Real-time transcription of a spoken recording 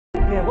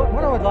Yeah,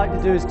 what I would like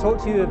to do is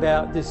talk to you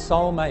about this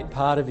soulmate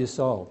part of your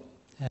soul,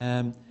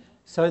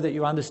 so that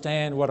you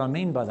understand what I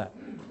mean by that.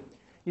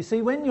 You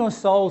see, when your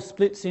soul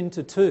splits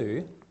into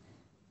two,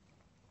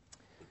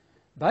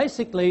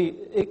 basically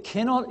it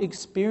cannot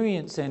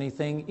experience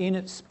anything in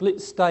its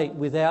split state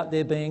without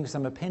there being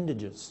some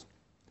appendages.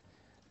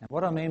 And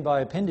what I mean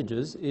by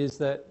appendages is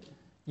that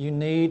you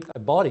need a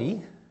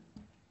body,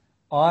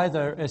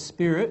 either a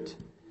spirit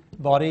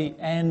body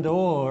and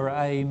or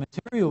a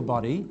material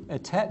body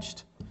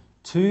attached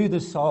to the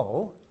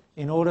soul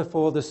in order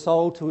for the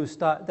soul to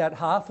start, that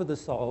half of the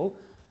soul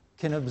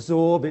can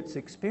absorb its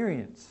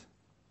experience.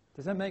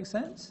 Does that make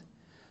sense?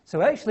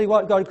 So actually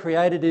what God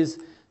created is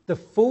the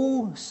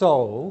full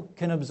soul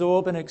can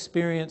absorb an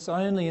experience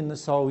only in the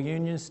soul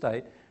union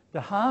state.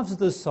 The halves of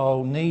the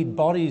soul need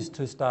bodies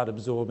to start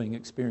absorbing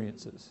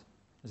experiences.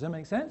 Does that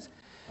make sense?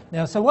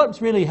 Now, so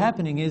what's really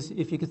happening is,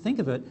 if you could think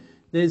of it,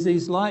 there's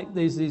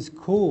these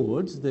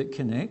cords that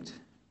connect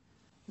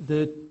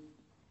the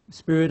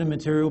spirit and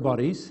material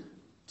bodies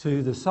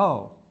to the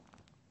soul.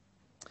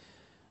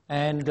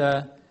 And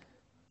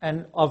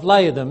I've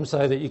layered them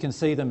so that you can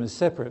see them as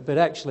separate, but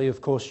actually,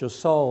 of course, your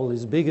soul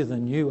is bigger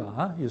than you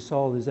are. Your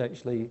soul is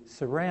actually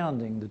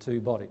surrounding the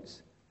two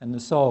bodies, and the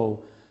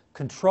soul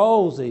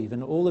controls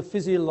even all the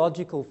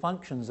physiological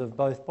functions of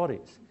both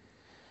bodies.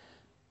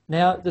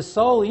 Now, the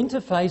soul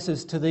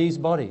interfaces to these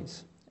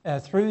bodies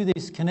through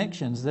these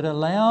connections that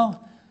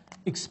allow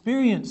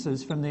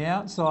experiences from the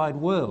outside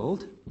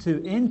world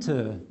to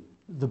enter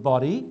the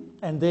body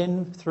and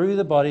then through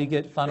the body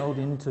get funneled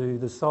into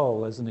the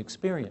soul as an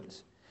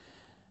experience.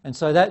 And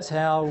so that's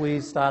how we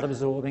start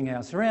absorbing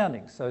our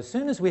surroundings. So as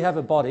soon as we have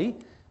a body,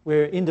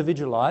 we're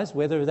individualised,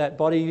 whether that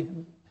body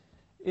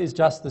is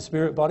just the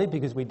spirit body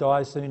because we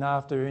die soon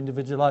after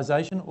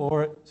individualisation,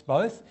 or it's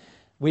both.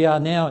 We are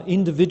now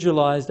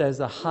individualised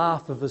as a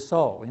half of the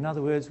soul. In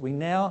other words, we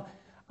now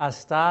are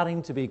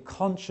starting to be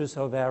conscious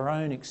of our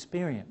own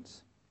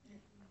experience.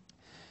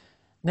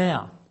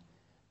 Now,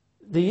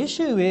 the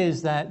issue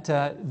is that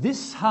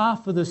this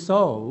half of the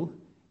soul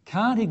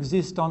can't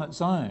exist on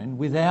its own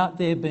without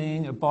there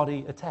being a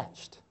body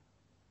attached.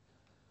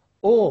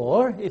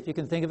 Or, if you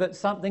can think of it,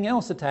 something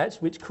else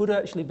attached, which could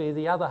actually be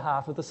the other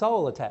half of the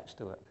soul attached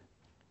to it.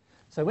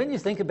 So when you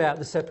think about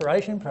the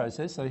separation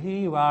process, so here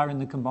you are in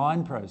the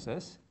combined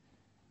process,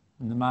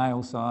 in the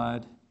male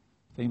side,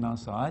 female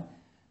side,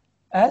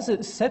 as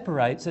it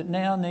separates, it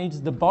now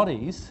needs the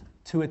bodies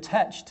to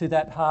attach to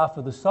that half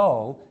of the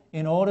soul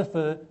in order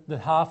for the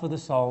half of the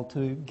soul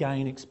to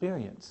gain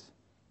experience,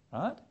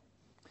 right?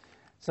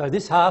 So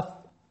this half,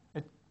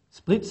 it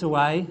splits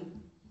away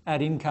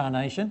at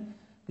incarnation.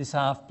 This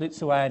half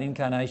splits away at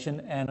incarnation,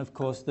 and of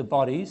course the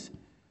bodies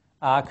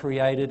are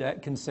created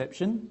at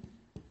conception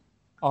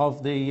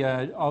of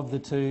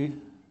the two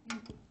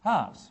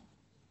halves.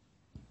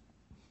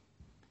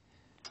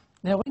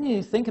 Now, when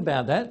you think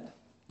about that,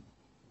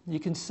 you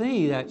can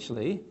see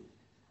actually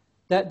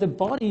that the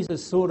bodies are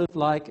sort of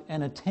like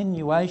an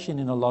attenuation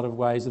in a lot of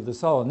ways of the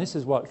soul, and this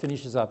is what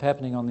finishes up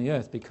happening on the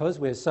earth. Because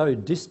we're so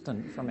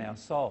distant from our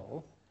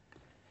soul,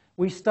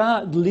 we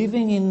start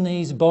living in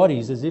these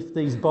bodies as if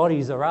these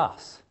bodies are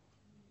us.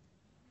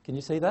 Can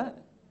you see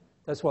that?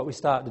 That's what we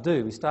start to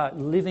do. We start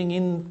living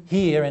in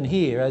here and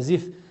here as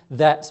if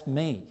that's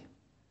me.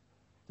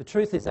 The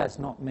truth is that's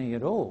not me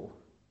at all.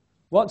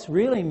 What's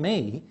really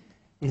me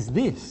is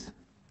this.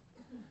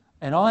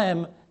 And I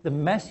am the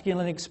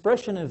masculine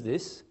expression of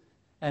this,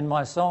 and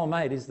my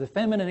soulmate is the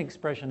feminine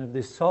expression of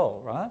this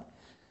soul, right?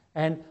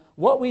 And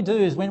what we do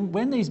is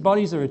when these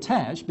bodies are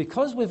attached,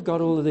 because we've got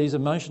all of these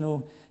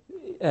emotional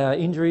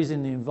injuries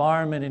in the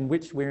environment in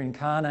which we're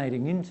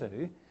incarnating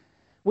into,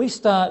 we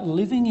start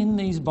living in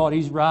these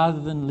bodies rather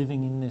than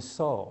living in this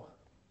soul.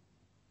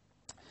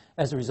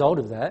 As a result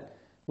of that,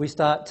 we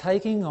start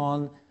taking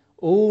on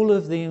all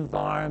of the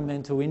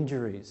environmental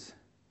injuries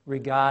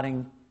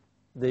regarding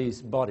these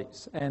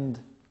bodies and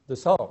the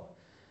soul.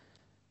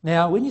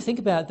 Now, when you think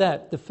about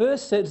that, the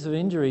first sets of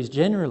injuries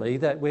generally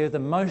that we're the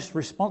most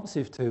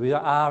responsive to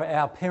are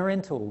our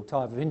parental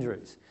type of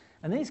injuries.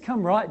 And these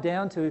come right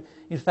down to,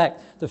 in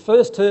fact, the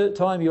first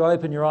time you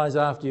open your eyes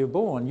after you're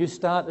born, you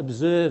start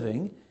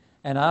observing,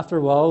 and after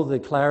a while the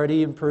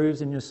clarity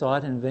improves in your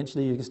sight, and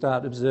eventually you can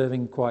start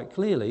observing quite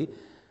clearly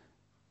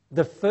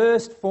the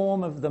first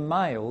form of the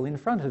male in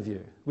front of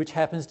you, which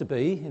happens to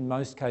be, in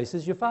most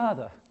cases, your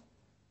father.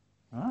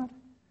 Right?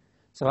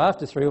 So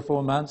after 3 or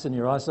 4 months and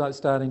your eyesight's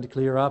starting to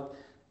clear up,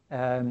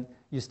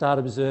 you start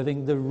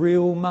observing the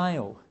real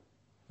male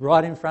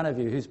right in front of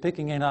you who's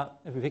picking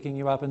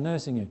you up and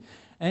nursing you.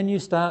 And you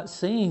start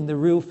seeing the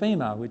real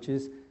female, which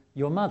is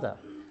your mother.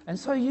 And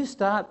so you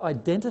start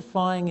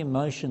identifying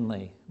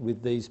emotionally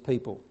with these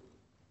people.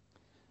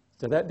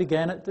 So that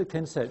began at the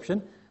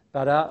conception,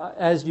 but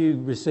as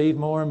you receive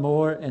more and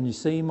more and you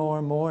see more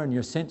and more and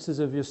your senses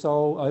of your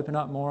soul open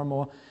up more and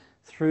more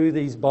through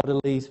these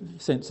bodily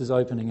senses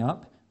opening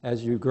up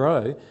as you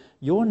grow,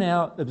 you're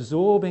now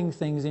absorbing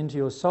things into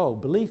your soul,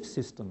 belief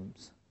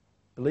systems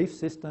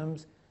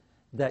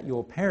that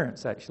your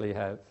parents actually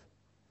have,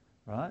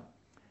 right?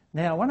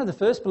 Now, one of the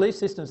first belief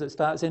systems that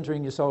starts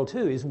entering your soul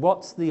too is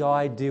what's the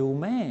ideal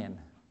man?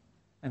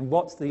 And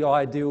what's the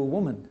ideal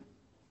woman?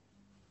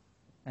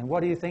 And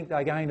what do you think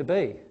they're going to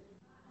be?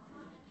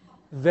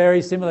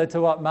 Very similar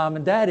to what mum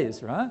and dad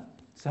is, right?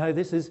 So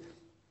this is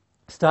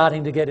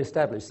starting to get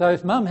established. So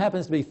if mum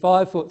happens to be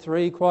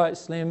 5'3", quite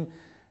slim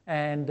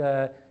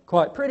and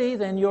quite pretty,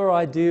 then your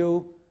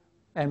ideal,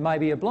 and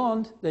maybe a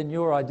blonde, then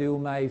your ideal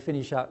may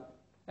finish up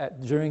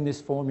during this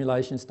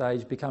formulation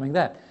stage becoming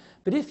that.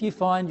 But if you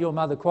find your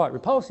mother quite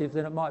repulsive,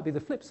 then it might be the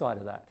flip side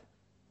of that,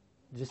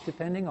 just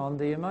depending on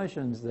the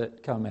emotions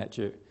that come at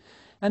you.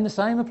 And the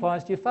same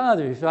applies to your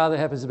father. If your father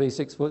happens to be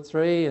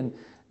 6'3"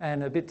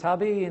 and a bit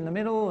tubby in the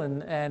middle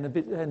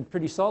and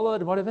pretty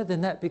solid and whatever, then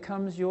that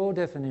becomes your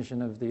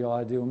definition of the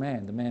ideal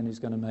man, the man who's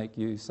going to make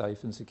you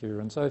safe and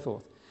secure and so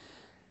forth.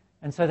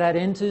 And so that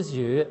enters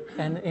you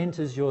and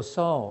enters your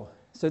soul.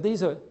 So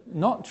these are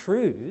not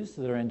truths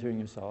that are entering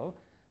your soul,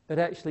 but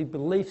actually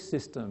belief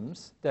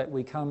systems that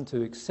we come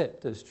to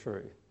accept as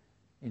true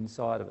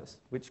inside of us,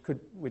 which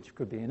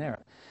could be an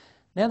error.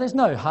 Now, there's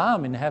no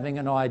harm in having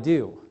an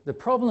ideal. The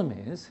problem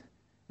is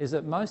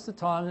that most of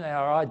the time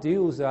our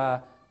ideals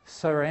are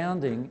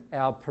surrounding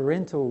our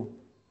parental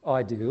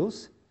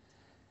ideals,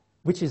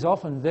 which is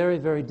often very,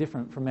 very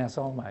different from our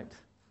soulmate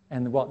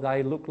and what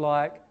they look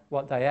like,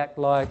 what they act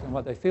like and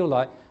what they feel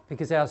like,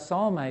 because our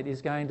soulmate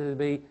is going to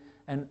be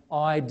an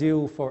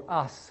ideal for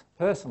us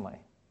personally,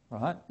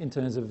 right, in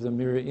terms of the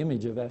mirror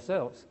image of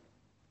ourselves.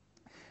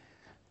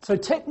 So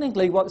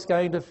technically what's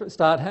going to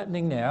start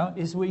happening now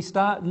is we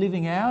start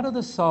living out of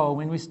the soul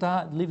when we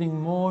start living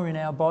more in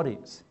our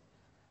bodies.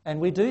 And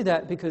we do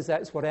that because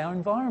that's what our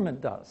environment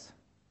does.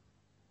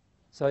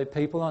 So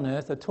people on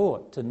earth are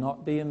taught to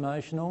not be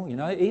emotional. You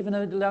know, even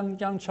a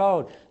young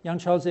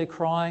child's there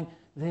crying,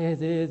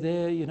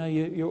 there, you know,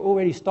 you're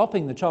already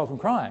stopping the child from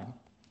crying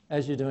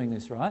as you're doing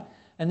this, right?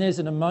 And there's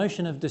an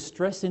emotion of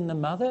distress in the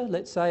mother,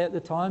 let's say at the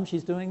time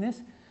she's doing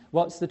this.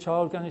 What's the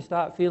child going to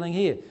start feeling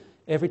here?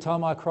 Every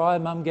time I cry,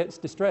 mum gets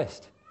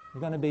distressed.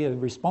 There's going to be a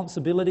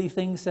responsibility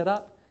thing set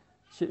up.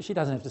 She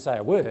doesn't have to say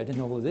a word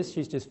in all of this.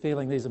 She's just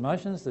feeling these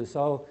emotions. The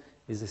soul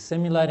is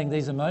assimilating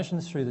these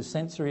emotions through the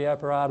sensory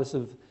apparatus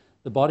of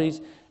the bodies,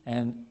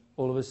 and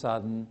all of a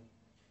sudden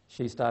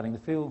she's starting to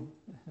feel,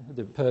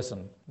 the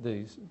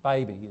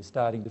baby is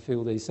starting to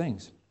feel these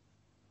things.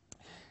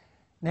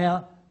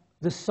 Now,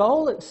 the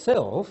soul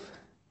itself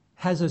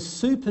has a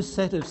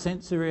superset of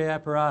sensory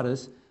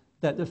apparatus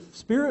that the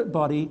spirit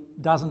body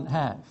doesn't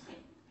have.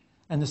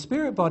 And the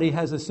spirit body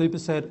has a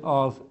superset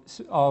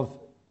of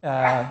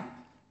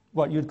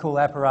what you'd call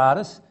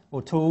apparatus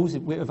or tools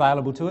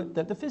available to it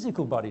that the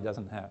physical body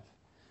doesn't have.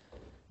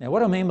 Now,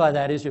 what I mean by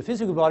that is your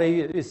physical body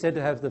is said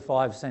to have the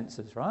 5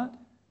 senses, right?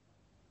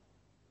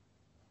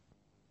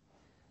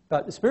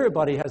 But the spirit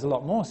body has a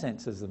lot more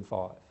senses than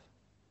 5.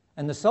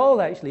 And the soul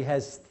actually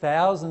has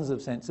thousands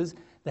of senses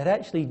that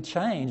actually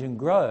change and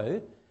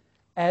grow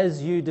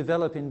as you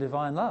develop in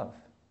divine love.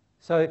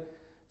 So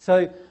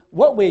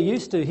what we're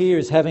used to here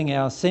is having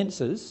our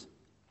senses,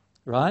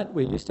 right?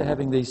 We're used to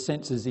having these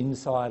senses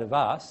inside of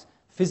us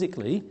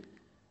physically,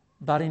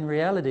 but in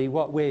reality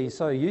what we're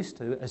so used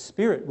to, a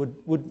spirit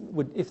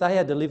would if they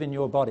had to live in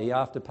your body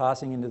after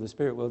passing into the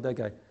spirit world, they'd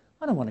go,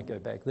 I don't want to go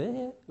back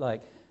there.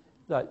 Like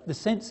the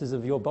senses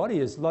of your body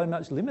is so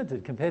much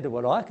limited compared to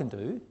what I can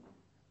do.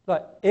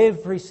 Like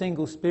every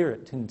single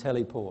spirit can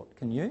teleport,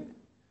 can you?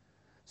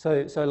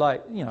 So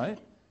like, you know,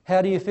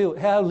 how do you feel?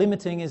 How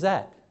limiting is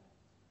that?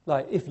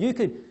 Like if you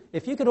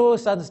could all of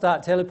a sudden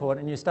start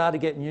teleporting and you started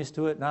getting used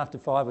to it, and after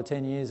 5 or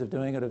 10 years of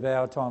doing it of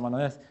our time on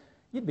earth,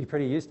 you'd be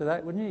pretty used to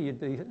that, wouldn't you? You'd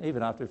be,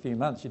 even after a few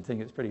months, you'd think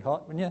it's pretty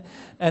hot, wouldn't you?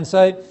 And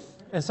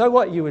so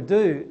what you would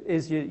do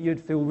is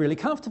you'd feel really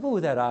comfortable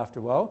with that after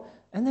a while,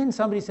 and then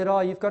somebody said,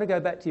 oh, you've got to go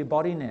back to your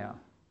body now.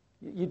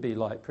 You'd be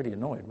like pretty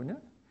annoyed, wouldn't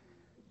you?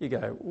 You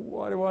go,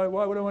 why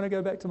would I want to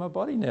go back to my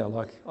body now?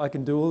 Like I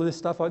can do all this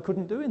stuff I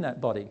couldn't do in that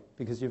body,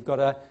 because you've got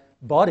a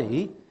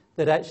body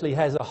that actually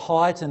has a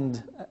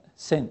heightened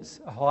sense,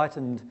 a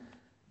heightened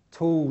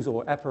tools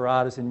or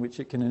apparatus in which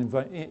it can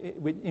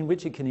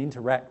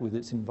interact with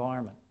its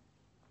environment.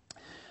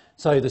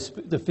 So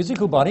the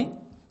physical body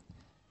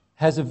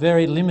has a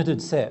very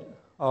limited set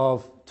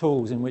of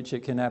tools in which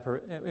it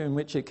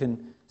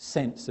can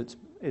sense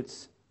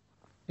its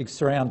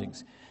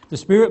surroundings. The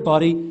spirit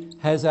body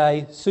has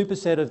a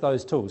superset of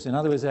those tools. In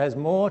other words, it has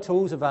more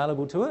tools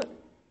available to it,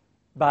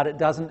 but it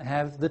doesn't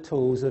have the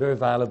tools that are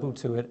available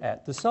to it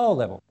at the soul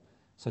level.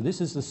 So this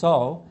is the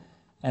soul,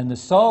 and the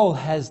soul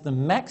has the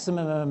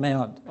maximum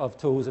amount of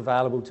tools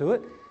available to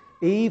it,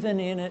 even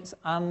in its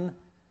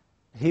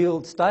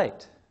unhealed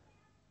state.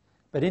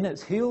 But in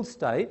its healed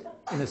state,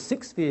 in a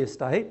sixth-sphere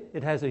state,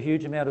 it has a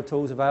huge amount of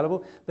tools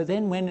available. But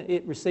then when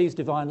it receives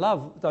divine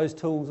love, those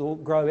tools all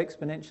grow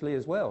exponentially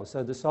as well.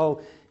 So the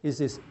soul is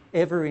this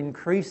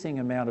ever-increasing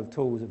amount of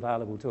tools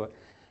available to it.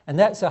 And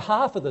that's a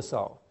half of the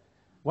soul.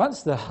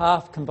 Once the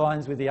half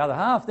combines with the other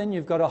half, then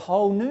you've got a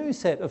whole new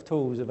set of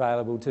tools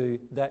available to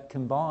that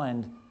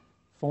combined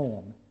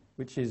form,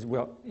 which is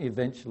what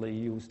eventually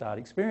you'll start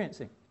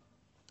experiencing.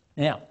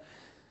 Now,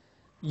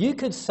 you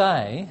could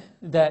say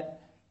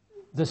that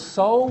the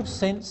soul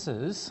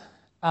senses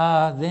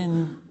are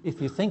then,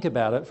 if you think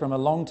about it from a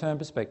long-term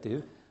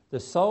perspective, the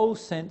soul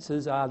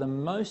senses are the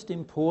most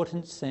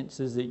important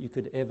senses that you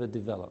could ever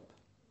develop.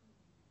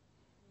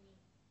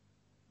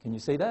 Can you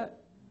see that?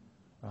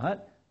 Right?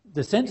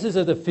 The senses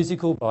of the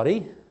physical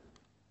body,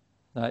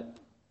 like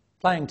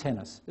playing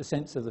tennis, the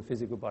sense of the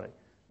physical body.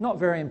 Not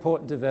very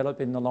important to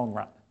develop in the long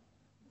run.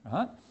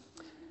 Right?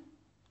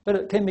 But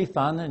it can be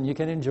fun and you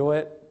can enjoy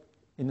it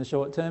in the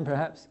short term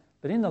perhaps.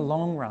 But in the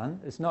long run,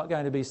 it's not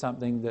going to be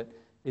something that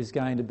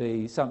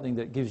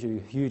gives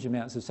you huge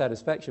amounts of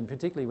satisfaction,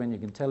 particularly when you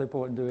can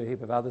teleport and do a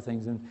heap of other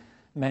things and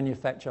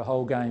manufacture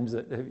whole games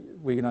that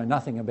we know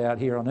nothing about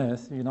here on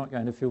Earth. You're not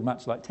going to feel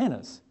much like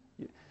tennis.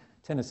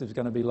 Tennis is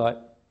going to be like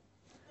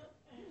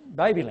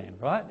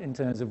babyland, right, in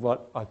terms of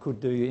what I could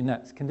do in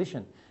that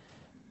condition.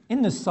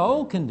 In the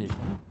soul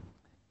condition,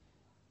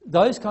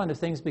 those kind of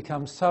things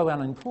become so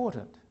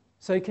unimportant.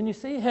 So can you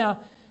see how,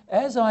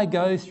 as I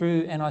go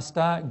through and I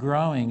start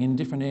growing in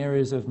different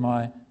areas of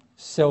my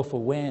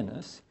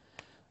self-awareness,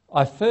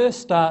 I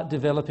first start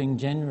developing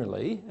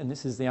generally, and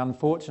this is the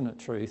unfortunate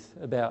truth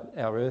about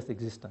our Earth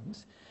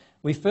existence,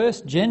 we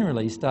first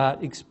generally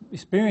start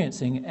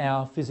experiencing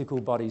our physical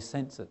body's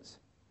senses.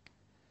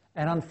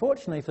 And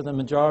unfortunately for the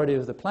majority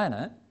of the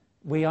planet,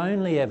 we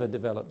only ever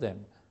develop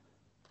them.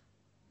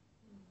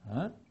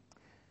 Right?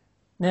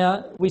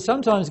 Now, we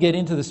sometimes get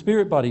into the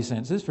spirit body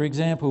senses. For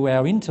example,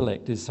 our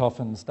intellect is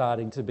often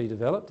starting to be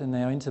developed, and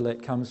our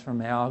intellect comes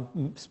from our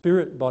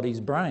spirit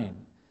body's brain.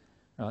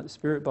 Right? The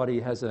spirit body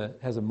has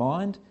a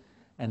mind,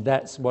 and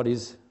that's what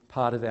is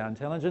part of our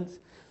intelligence.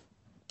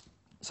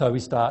 So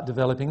we start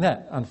developing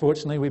that.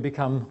 Unfortunately,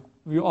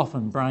 we're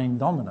often brain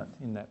dominant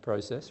in that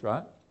process,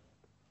 right?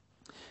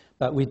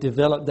 But we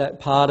develop that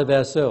part of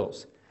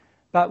ourselves.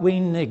 But we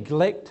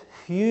neglect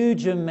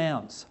huge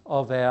amounts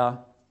of our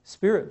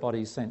spirit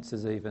body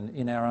senses even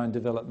in our own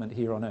development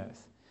here on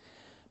Earth.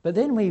 But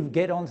then we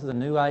get onto the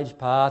New Age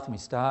path and we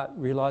start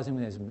realising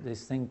there's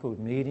this thing called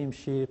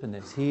mediumship and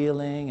there's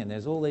healing and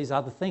there's all these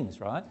other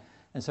things, right?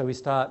 And so we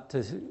start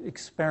to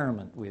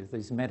experiment with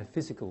these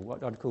metaphysical,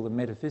 what I'd call the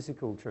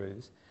metaphysical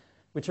truths,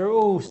 which are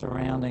all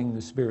surrounding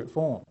the spirit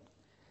form.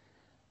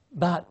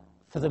 But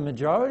for the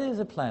majority of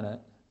the planet,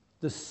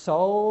 the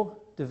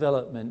soul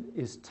development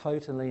is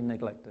totally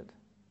neglected,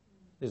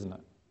 isn't it?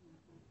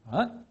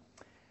 Right?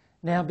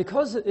 Now,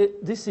 because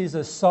this is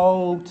a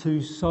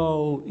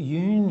soul-to-soul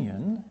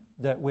union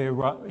that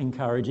we're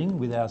encouraging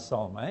with our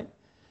soulmate,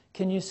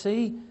 can you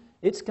see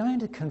it's going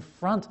to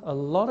confront a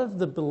lot of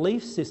the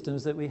belief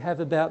systems that we have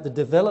about the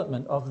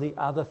development of the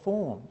other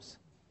forms.